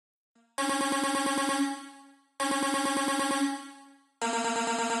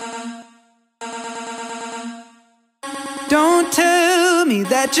Don't tell me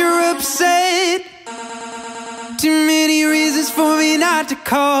that you're upset. Too many reasons for me not to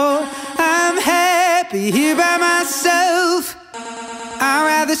call. I'm happy here by myself. I'd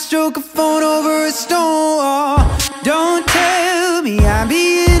rather stroke a phone over a stone wall. Don't tell me I'm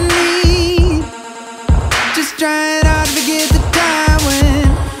being mean. Just trying hard to forget the time when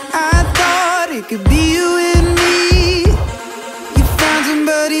I thought it could be you and me. You found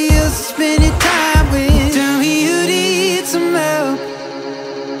somebody else to spend your time with. Tell me you need some help.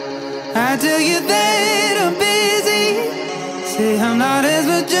 I tell you that I'm busy. Say I'm not as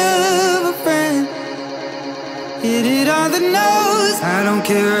much of a friend. Hit it on the nose, I don't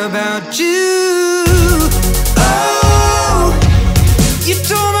care about you. Oh, you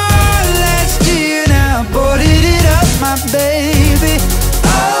tore my heart last year, now boarded it up, my baby.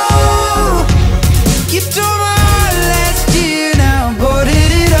 Oh, you tore my heart last year, now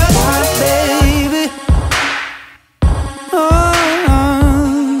boarded it up, my baby. Oh,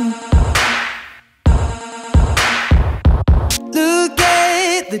 look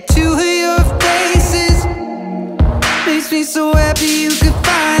at the two of your faces. Makes me so happy you could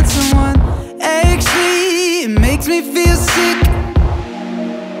find someone. Actually, it makes me feel sick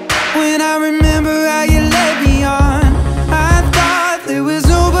when I remember how you led me on. I thought there was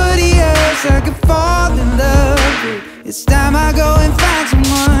nobody else I could fall in love with. It's time I go and find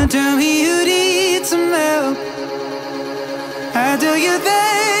someone. Tell me you need some help. I tell you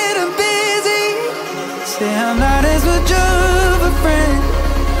that I'm busy. Say I'm not as much of a friend.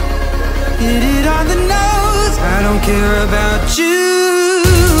 Hit it on the nose, I don't care about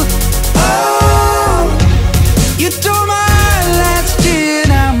you. Oh, you tore my heart last year,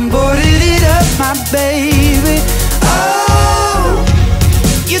 now I'm boarded it up, my baby. Oh,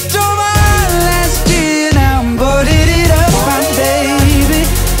 you tore